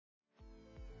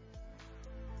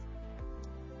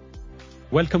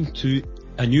Welcome to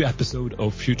a new episode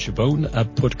of Future Bone, a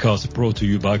podcast brought to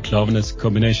you by Klaveness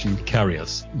Combination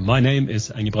Carriers. My name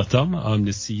is Engebret Dahm. I'm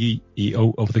the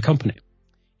CEO of the company.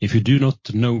 If you do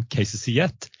not know KCC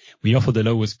yet, we offer the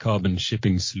lowest carbon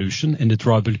shipping solution in the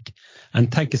dry bulk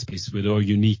and tanker space with our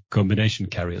unique combination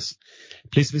carriers.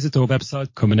 Please visit our website,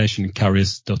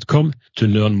 combinationcarriers.com, to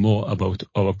learn more about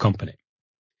our company.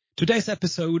 Today's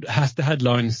episode has the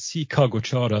headline Sea Cargo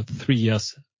Charter 3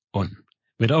 years on.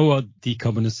 With our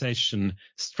decarbonization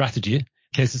strategy,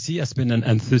 KCC has been an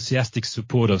enthusiastic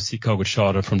supporter of Sea Cargo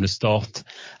Charter from the start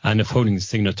and a founding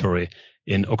signatory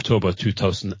in October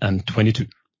 2022.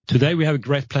 Today we have a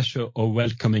great pleasure of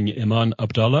welcoming Eman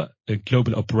Abdalla, a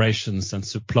Global Operations and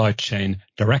Supply Chain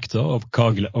Director of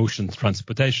Cargill Ocean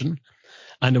Transportation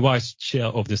and the Vice Chair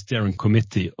of the Steering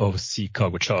Committee of Sea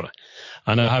Cargo Charter.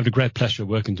 And I have the great pleasure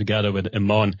working together with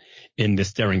Eman in the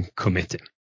Steering Committee.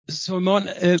 So,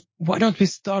 Eman, why don't we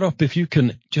start off if you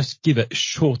can just give a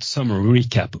short summary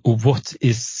recap of what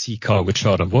is Sea Cargo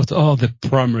Charter? What are the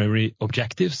primary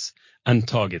objectives and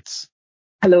targets?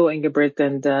 Hello, Engebret,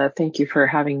 and thank you for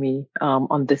having me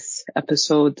on this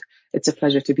episode. It's a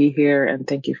pleasure to be here, and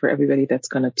thank you for everybody that's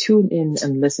going to tune in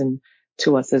and listen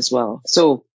to us as well.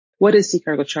 So, what is Sea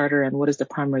Cargo Charter and what is the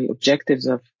primary objectives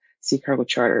of Sea Cargo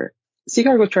Charter? Sea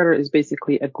Cargo Charter is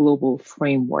basically a global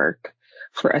framework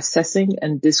for assessing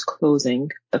and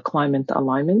disclosing the climate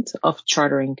alignment of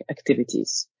chartering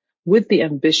activities with the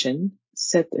ambition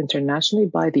set internationally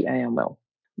by the IMO.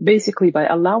 Basically, by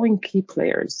allowing key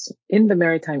players in the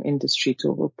maritime industry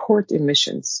to report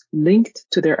emissions linked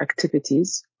to their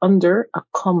activities under a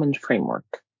common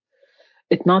framework.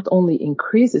 It not only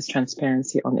increases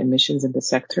transparency on emissions in the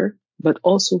sector, but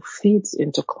also feeds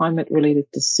into climate-related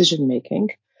decision-making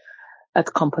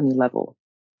at company level,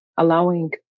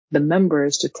 allowing the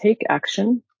members to take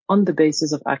action on the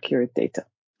basis of accurate data.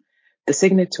 The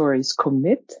signatories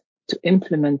commit to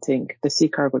implementing the Sea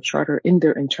Cargo Charter in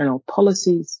their internal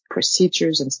policies,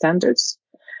 procedures, and standards,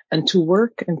 and to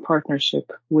work in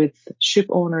partnership with ship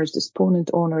owners, disponent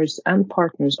owners, and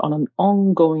partners on an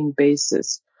ongoing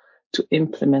basis to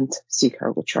implement Sea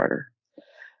Cargo Charter.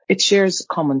 It shares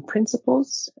common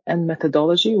principles and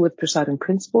methodology with Poseidon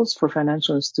principles for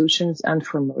financial institutions and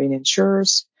for marine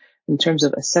insurers in terms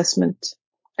of assessment,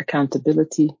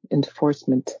 accountability,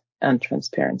 enforcement, and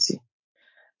transparency.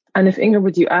 And if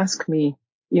Engebret, you ask me,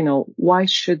 why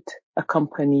should a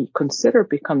company consider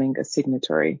becoming a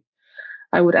signatory?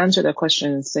 I would answer that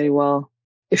question and say, well,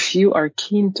 if you are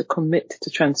keen to commit to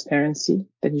transparency,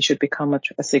 then you should become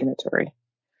a signatory.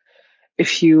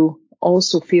 If you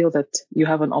also feel that you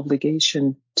have an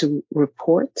obligation to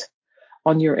report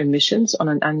on your emissions on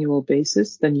an annual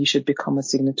basis, then you should become a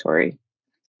signatory.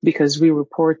 Because we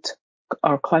report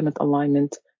our climate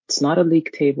alignment. It's not a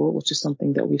league table, which is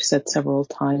something that we've said several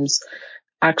times.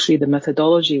 Actually, the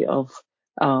methodology of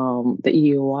the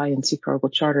EEOI and Sea Cargo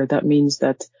Charter, that means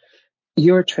that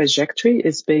your trajectory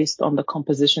is based on the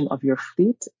composition of your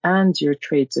fleet and your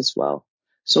trades as well.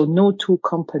 So no two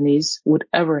companies would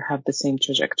ever have the same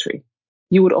trajectory.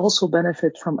 You would also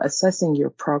benefit from assessing your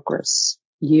progress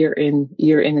year in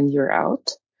and year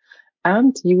out.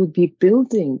 And you would be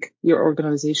building your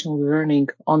organizational learning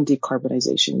on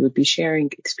decarbonization. You would be sharing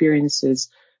experiences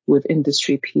with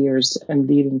industry peers and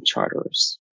leading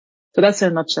charters. So that's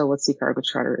in a nutshell what Sea Cargo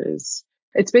Charter is.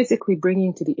 It's basically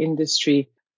bringing to the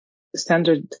industry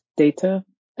standard data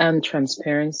and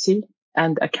transparency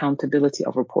and accountability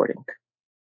of reporting.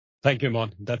 Thank you,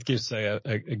 Eman. That gives a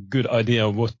good idea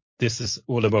of what this is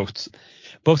all about.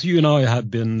 Both you and I have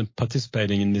been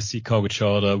participating in the Sea Cargo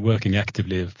Charter, working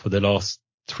actively for the last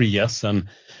 3 years, and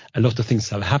a lot of things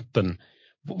have happened.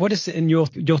 What is, in your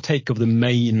take of the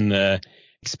main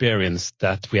experience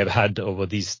that we have had over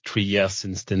these 3 years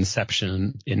since the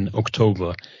inception in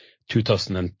October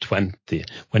 2020,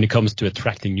 when it comes to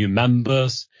attracting new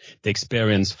members, the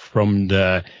experience from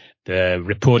the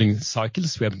reporting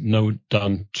cycles? We have now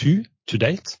done 2 to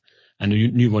date, and a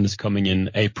new one is coming in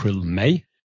April, May.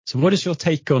 So what is your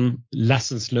take on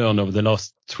lessons learned over the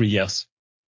last 3 years?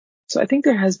 So I think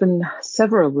there has been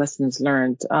several lessons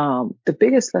learned. The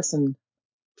biggest lesson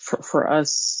for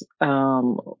us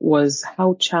was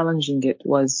how challenging it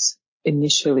was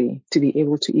initially to be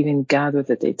able to even gather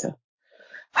the data.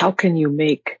 How can you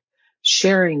make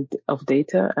sharing of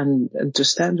data and to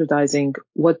standardizing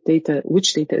which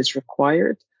data is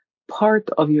required part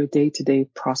of your day-to-day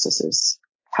processes?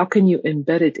 How can you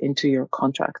embed it into your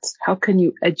contracts? How can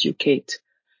you educate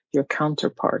your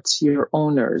counterparts, your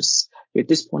owners, your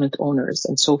disponent owners,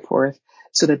 and so forth,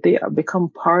 so that they become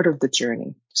part of the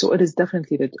journey? So it is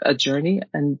definitely a journey.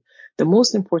 And the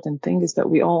most important thing is that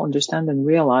we all understand and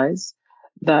realize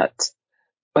that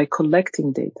by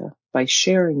collecting data, by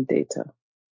sharing data,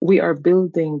 we are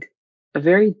building a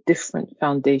very different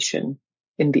foundation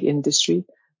in the industry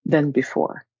than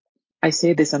before. I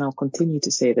say this and I'll continue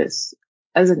to say this.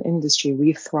 As an industry,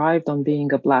 we thrived on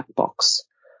being a black box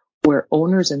where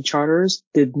owners and charters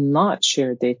did not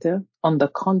share data. On the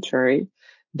contrary,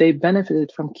 they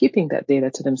benefited from keeping that data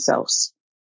to themselves.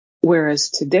 Whereas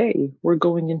today, we're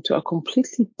going into a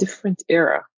completely different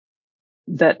era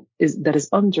that is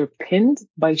underpinned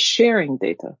by sharing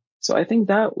data. So I think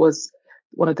that was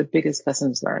one of the biggest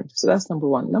lessons learned. So that's number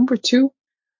one. Number two,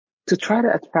 to try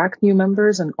to attract new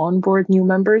members and onboard new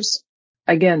members.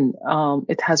 Again,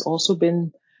 it has also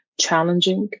been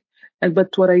challenging.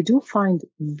 But what I do find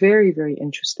very, very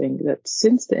interesting that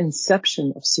since the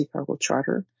inception of Sea Cargo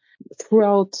Charter,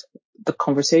 throughout the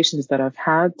conversations that I've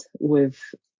had with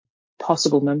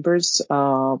possible members,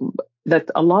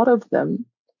 that a lot of them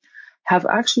have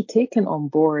actually taken on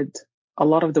board a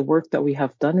lot of the work that we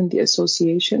have done in the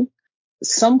association.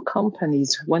 Some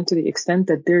companies went to the extent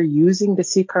that they're using the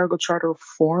Sea Cargo Charter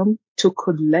form to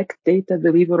collect data,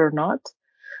 believe it or not,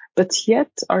 but yet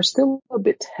are still a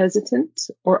bit hesitant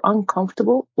or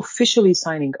uncomfortable officially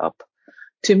signing up.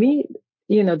 To me,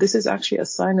 this is actually a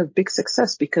sign of big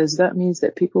success because that means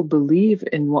that people believe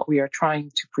in what we are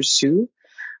trying to pursue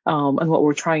and what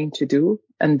we're trying to do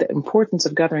and the importance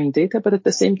of gathering data. But at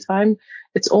the same time,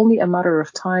 it's only a matter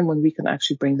of time when we can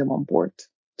actually bring them on board.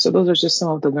 So those are just some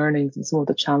of the learnings and some of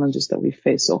the challenges that we've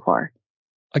faced so far.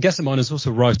 I guess, Eman, is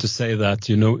also right to say that,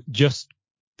 just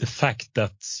the fact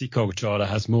that Sea Cargo Charter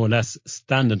has more or less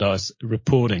standardized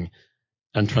reporting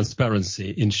and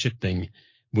transparency in shipping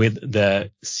with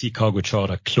the Sea Cargo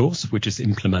Charter clause, which is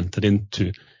implemented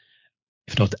into,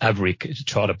 if not every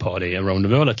charter party around the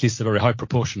world, at least a very high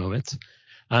proportion of it.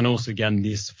 And also, again,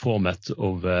 this format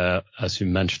of, as you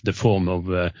mentioned, the form of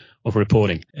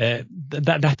reporting.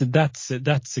 That's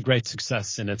a great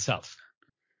success in itself.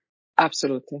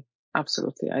 Absolutely.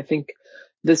 I think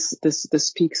this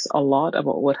speaks a lot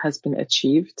about what has been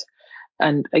achieved.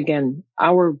 And again,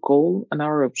 our goal and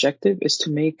our objective is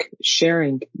to make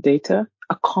sharing data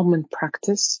a common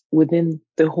practice within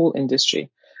the whole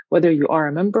industry. Whether you are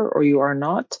a member or you are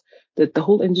not, that the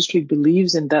whole industry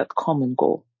believes in that common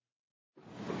goal.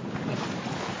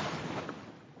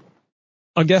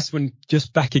 I guess when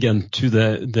just back again to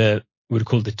the what we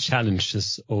call the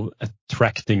challenges of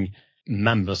attracting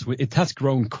members, it has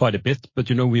grown quite a bit, but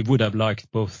we would have liked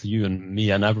both you and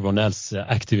me and everyone else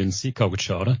active in Sea Cargo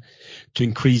Charter to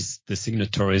increase the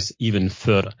signatories even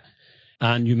further.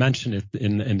 And you mentioned it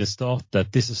in the start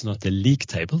that this is not a league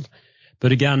table,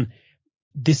 but again,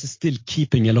 this is still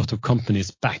keeping a lot of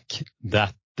companies back,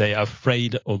 that they are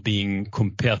afraid of being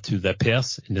compared to their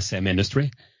peers in the same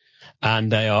industry.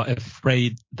 And they are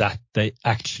afraid that they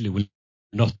actually will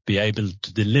not be able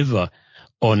to deliver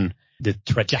on the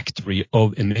trajectory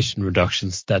of emission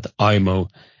reductions that IMO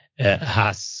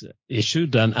has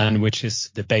issued and which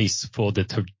is the base for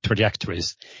the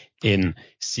trajectories in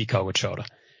Sea Cargo Charter.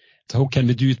 So how can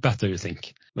we do it better, you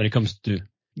think, when it comes to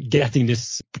getting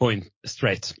this point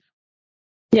straight?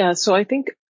 Yeah, so I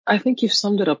think you've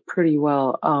summed it up pretty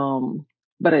well.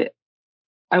 But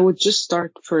I would just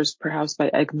start first perhaps by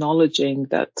acknowledging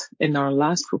that in our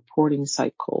last reporting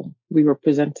cycle, we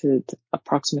represented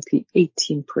approximately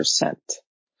 18%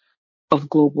 of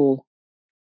global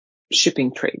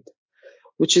shipping trade,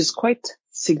 which is quite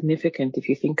significant if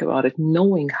you think about it,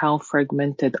 knowing how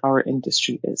fragmented our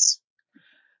industry is.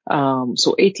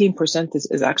 So 18%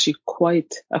 is actually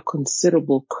quite a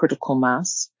considerable critical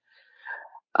mass.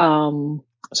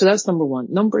 So that's number one.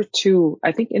 Number two,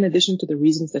 I think in addition to the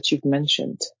reasons that you've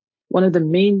mentioned, one of the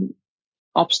main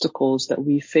obstacles that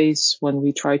we face when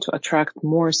we try to attract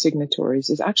more signatories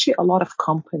is actually a lot of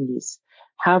companies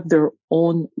have their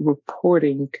own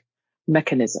reporting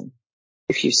mechanism,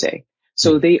 if you say.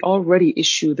 So they already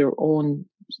issue their own,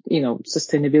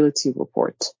 sustainability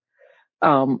report.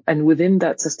 And within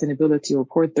that sustainability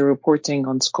report, they're reporting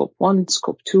on scope 1,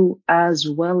 scope 2, as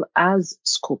well as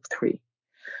scope 3.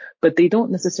 But they don't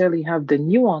necessarily have the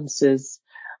nuances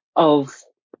of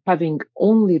having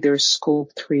only their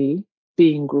scope 3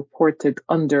 being reported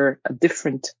under a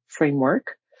different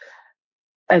framework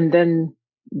and then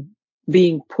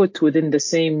being put within the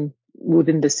same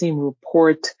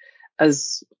report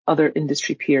as other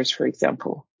industry peers, for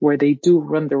example, where they do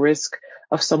run the risk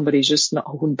of somebody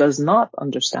who does not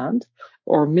understand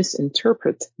or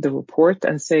misinterpret the report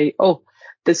and say, oh,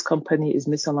 this company is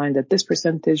misaligned at this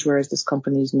percentage, whereas this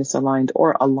company is misaligned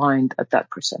or aligned at that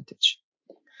percentage.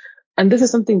 And this is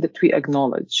something that we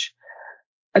acknowledge.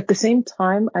 At the same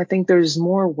time, I think there's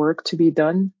more work to be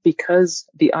done because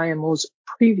the IMO's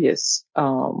previous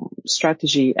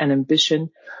strategy and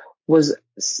ambition was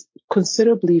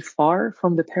considerably far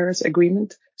from the Paris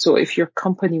Agreement. So if your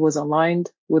company was aligned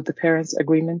with the Paris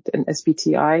Agreement and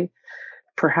SBTI,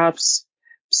 perhaps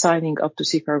signing up to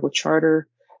Sea Cargo Charter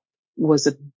was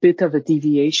a bit of a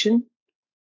deviation.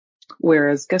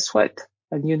 Whereas guess what?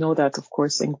 And you know that, of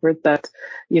course, Engebret, that,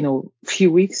 a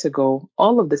few weeks ago,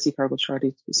 all of the Sea Cargo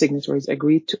Charter signatories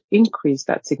agreed to increase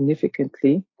that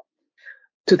significantly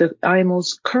to the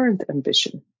IMO's current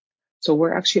ambition. So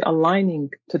we're actually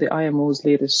aligning to the IMO's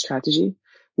latest strategy,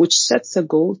 which sets a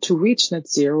goal to reach net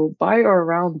zero by or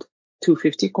around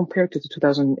 2050 compared to the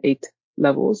 2008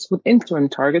 levels, with interim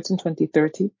targets in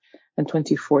 2030 and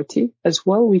 2040. As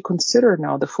well, we consider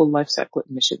now the full life cycle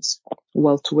emissions,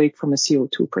 well to wake from a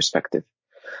CO2 perspective.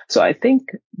 So I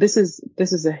think this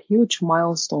is a huge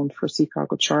milestone for Sea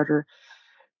Cargo Charter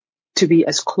to be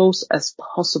as close as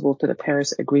possible to the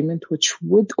Paris Agreement, which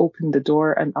would open the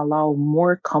door and allow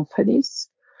more companies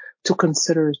to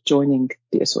consider joining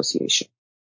the association.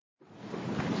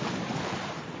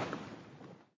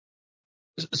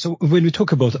 So when we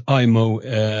talk about IMO,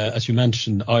 as you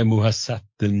mentioned, IMO has set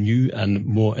the new and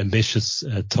more ambitious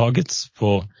targets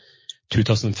for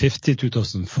 2050,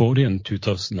 2040 and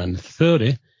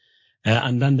 2030.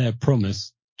 And then they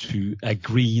promised to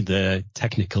agree the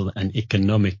technical and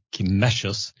economic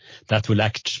measures that will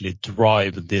actually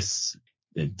drive this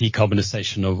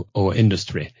decarbonization of our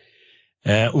industry.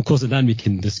 Of course, then we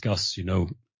can discuss,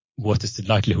 what is the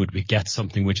likelihood we get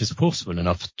something which is possible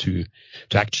enough to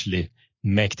actually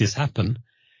make this happen.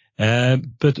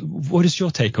 But what is your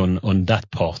take on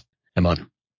that part, Eman?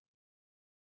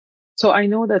 So I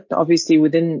know that obviously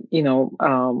within,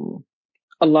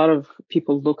 a lot of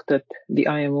people looked at the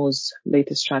IMO's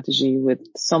latest strategy with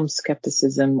some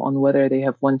skepticism on whether they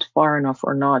have went far enough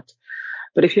or not.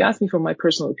 But if you ask me for my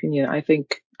personal opinion, I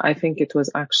think it was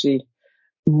actually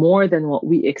more than what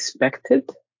we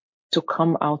expected to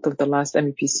come out of the last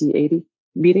MEPC 80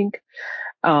 meeting.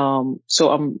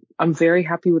 So I'm very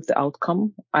happy with the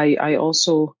outcome. I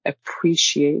also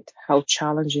appreciate how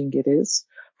challenging it is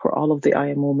for all of the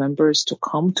IMO members to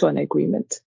come to an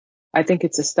agreement. I think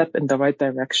it's a step in the right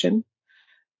direction.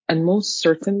 And most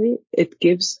certainly, it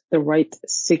gives the right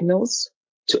signals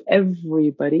to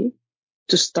everybody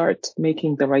to start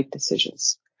making the right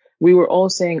decisions. We were all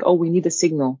saying, we need a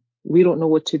signal. We don't know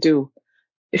what to do.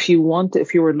 If you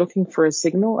were looking for a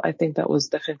signal, I think that was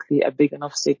definitely a big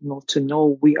enough signal to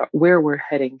know where we're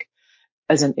heading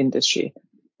as an industry.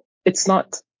 It's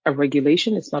not a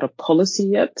regulation. It's not a policy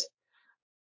yet.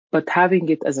 But having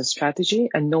it as a strategy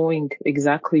and knowing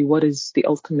exactly what is the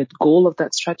ultimate goal of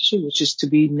that strategy, which is to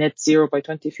be net zero by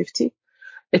 2050,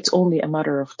 it's only a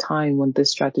matter of time when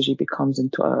this strategy becomes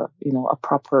into a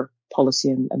proper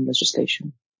policy and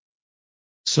legislation.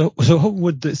 So how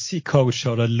would the Sea Cargo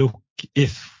Charter look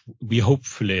if we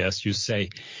hopefully, as you say,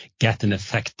 get an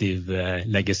effective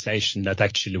legislation that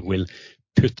actually will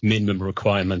put minimum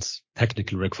requirements,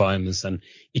 technical requirements and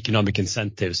economic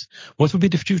incentives? What would be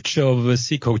the future of a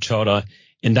Sea Cargo Charter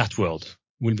in that world?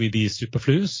 Will we be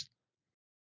superfluous?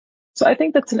 So I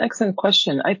think that's an excellent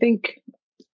question. I think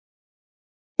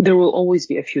there will always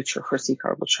be a future for Sea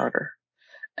Cargo Charter.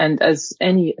 And as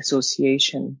any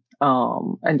association,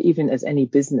 and even as any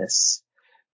businesses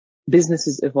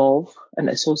evolve and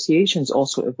associations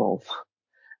also evolve,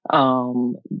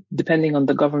 depending on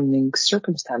the governing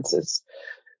circumstances.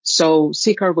 So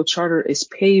Sea Cargo Charter is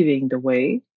paving the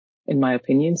way, in my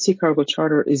opinion. Sea Cargo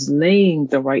Charter is laying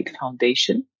the right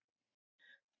foundation.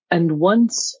 And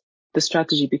once the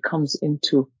strategy becomes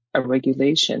into a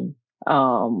regulation,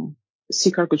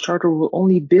 Sea Cargo Charter will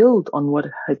only build on what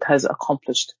it has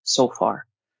accomplished so far.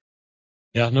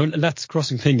 Yeah, no, let's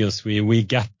crossing fingers. We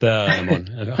get there,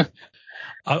 Eman.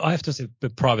 I have to say,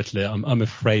 but privately, I'm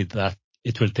afraid that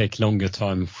it will take longer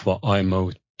time for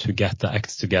IMO to get the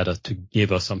acts together to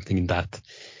give us something that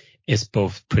is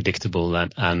both predictable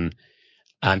and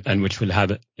which will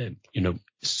have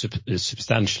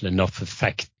substantial enough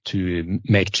effect to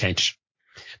make change.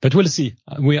 But we'll see.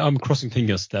 I'm crossing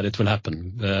fingers that it will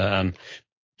happen.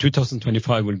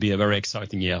 2025 will be a very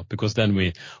exciting year because then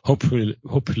we hopefully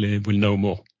will know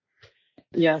more.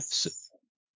 Yes.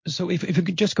 So if we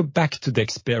could just go back to the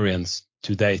experience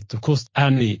to date, of course,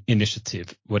 any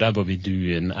initiative, whatever we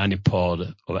do in any part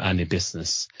of any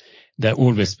business, there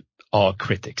always are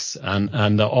critics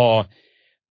and there are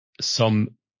some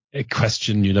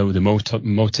question, the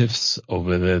motives of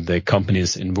the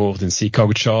companies involved in Sea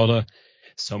Cargo Charter.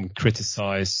 Some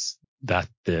criticize that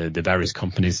the various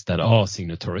companies that are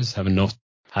signatories have not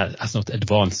has not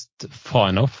advanced far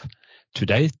enough to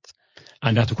date.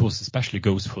 And that, of course, especially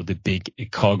goes for the big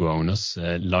cargo owners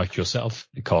like yourself,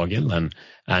 Cargill,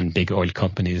 and big oil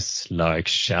companies like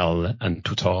Shell and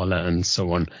Total and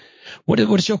so on. What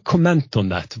is your comment on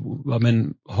that? I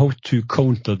mean, how to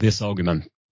counter this argument?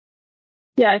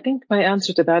 Yeah, I think my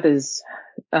answer to that is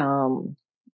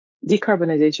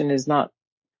decarbonization is not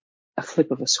a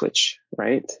flip of a switch,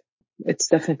 right? It's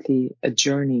definitely a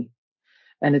journey,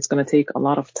 and it's going to take a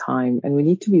lot of time. And we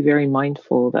need to be very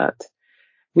mindful that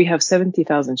we have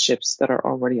 70,000 ships that are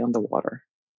already on the water.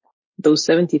 Those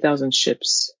 70,000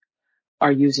 ships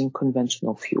are using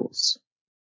conventional fuels.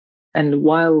 And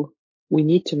while we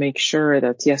need to make sure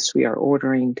that, yes, we are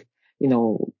ordering,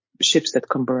 ships that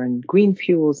can burn green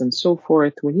fuels and so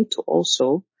forth, we need to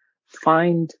also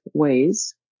find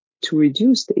ways to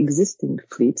reduce the existing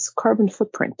fleet's carbon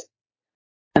footprint.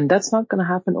 And that's not going to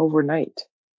happen overnight,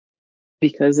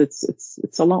 because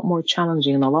it's a lot more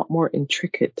challenging and a lot more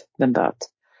intricate than that.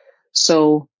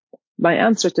 So my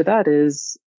answer to that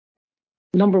is,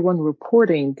 number one,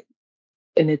 reporting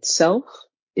in itself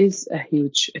is a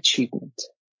huge achievement,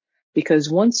 because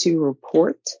once you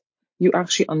report, you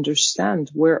actually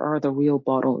understand where are the real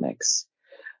bottlenecks.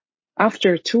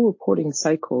 After 2 reporting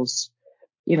cycles,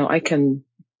 I can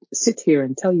sit here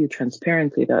and tell you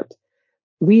transparently that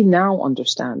we now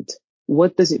understand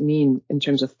what does it mean in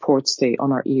terms of port stay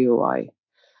on our EUI.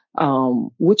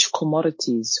 Which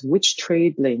commodities, which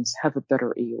trade lanes have a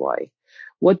better EUI?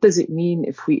 What does it mean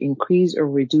if we increase or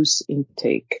reduce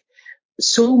intake?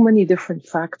 So many different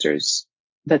factors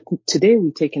that today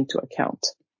we take into account.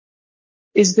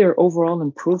 Is there overall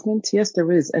improvement? Yes,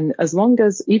 there is. And as long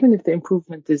as, even if the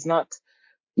improvement is not,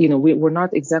 we're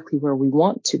not exactly where we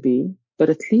want to be, but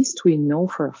at least we know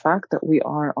for a fact that we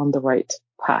are on the right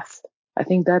path. I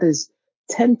think that is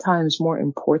 10 times more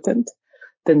important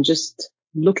than just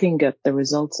looking at the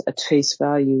results at face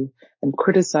value and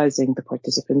criticizing the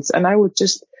participants. And I would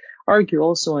just argue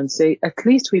also and say, at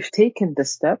least we've taken the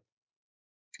step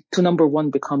to, number one,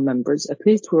 become members. At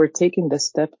least we were taking the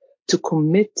step to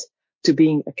commit to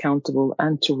being accountable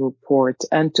and to report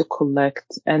and to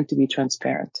collect and to be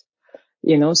transparent.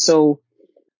 So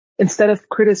instead of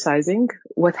criticizing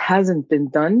what hasn't been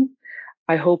done,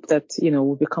 I hope that,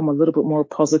 we'll become a little bit more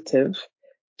positive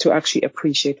to actually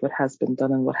appreciate what has been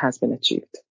done and what has been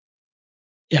achieved.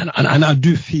 Yeah, and I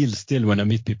do feel still when I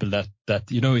meet people that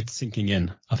it's sinking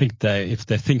in. I think if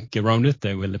they think around it,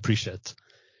 they will appreciate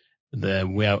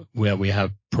where we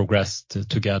have progressed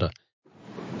together.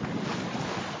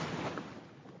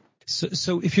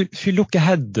 So if you look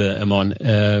ahead,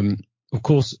 Eman, of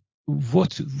course,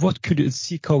 what could a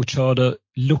Sea Cargo Charter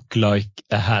look like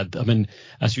ahead? I mean,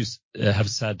 as you have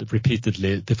said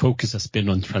repeatedly, the focus has been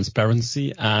on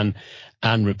transparency and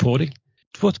reporting.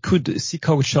 What could Sea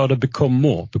Cargo Charter become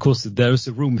more? Because there is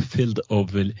a room filled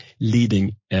of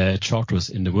leading charters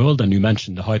in the world, and you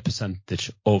mentioned the high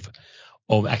percentage of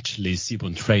actually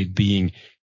seaborne trade being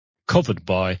covered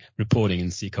by reporting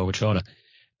in Sea Cargo Charter.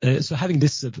 So having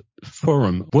this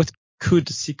forum, what could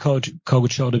Sea Cargo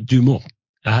Charter do more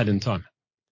ahead in time?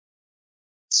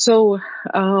 So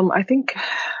I think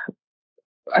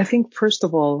first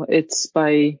of all, it's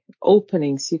by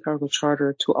opening Sea Cargo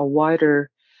Charter to a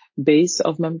wider base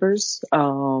of members,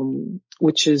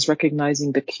 which is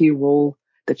recognizing the key role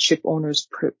that ship owners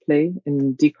play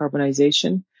in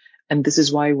decarbonization. And this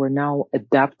is why we're now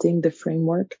adapting the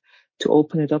framework to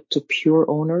open it up to pure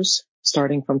owners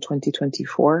starting from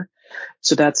 2024.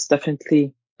 So that's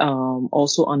definitely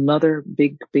also another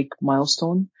big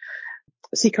milestone.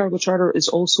 Sea Cargo Charter is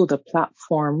also the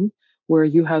platform where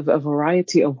you have a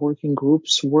variety of working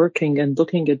groups working and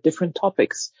looking at different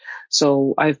topics.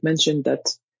 So I've mentioned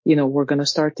that, we're going to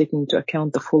start taking into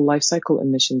account the full life cycle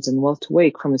emissions and well to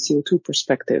wake from a CO2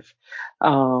 perspective.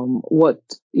 What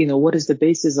is the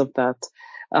basis of that?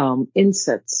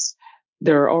 Insets.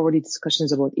 There are already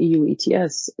discussions about EU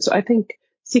ETS. So I think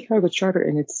Sea Cargo Charter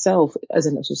in itself, as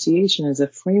an association, as a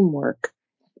framework,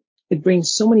 it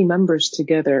brings so many members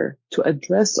together to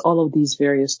address all of these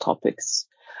various topics.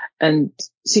 And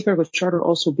Sea Cargo Charter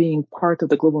also being part of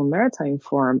the Global Maritime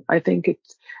Forum, I think it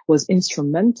was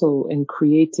instrumental in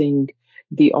creating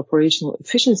the Operational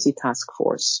Efficiency Task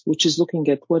Force, which is looking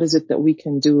at what is it that we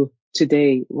can do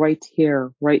today, right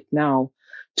here, right now,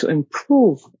 to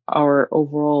improve our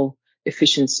overall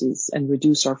efficiencies and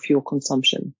reduce our fuel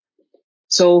consumption.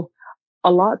 So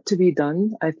a lot to be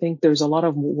done. I think there's a lot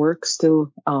of work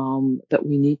still that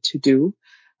we need to do.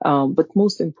 But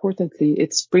most importantly,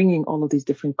 it's bringing all of these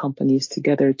different companies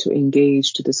together to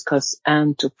engage, to discuss,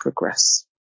 and to progress.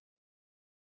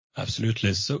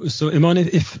 Absolutely. So Eman,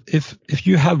 if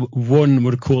you have one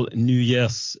what we call New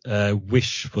Year's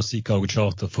wish for Sea Cargo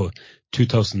Charter for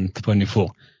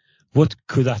 2024, what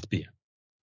could that be?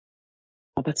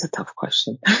 Oh, that's a tough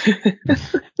question.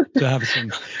 To have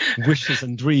some wishes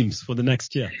and dreams for the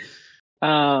next year.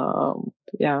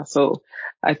 Yeah. So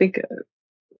I think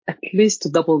at least to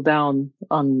double down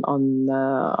on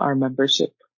our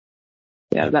membership.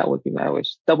 Yeah, that would be my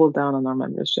wish. Double down on our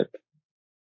membership.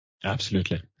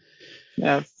 Absolutely.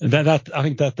 Yes. I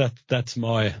think that's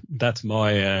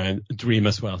my dream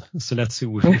as well. So let's see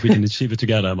if we can achieve it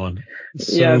together, Eman.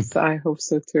 Yes, I hope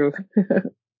so too.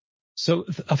 So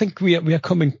I think we are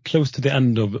coming close to the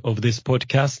end of this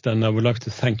podcast, and I would like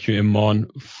to thank you,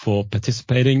 Eman, for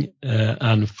participating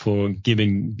and for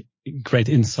giving great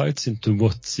insights into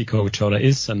what Sea Cargo Charter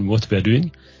is and what we are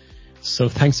doing. So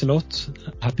thanks a lot.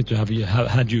 Happy to have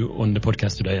had you on the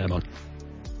podcast today, Eman.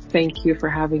 Thank you for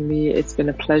having me. It's been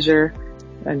a pleasure.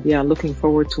 And yeah, looking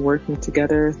forward to working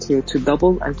together to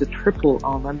double and to triple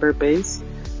our member base.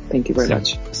 Thank you very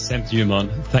much. Same to you,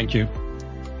 Eman. Thank you.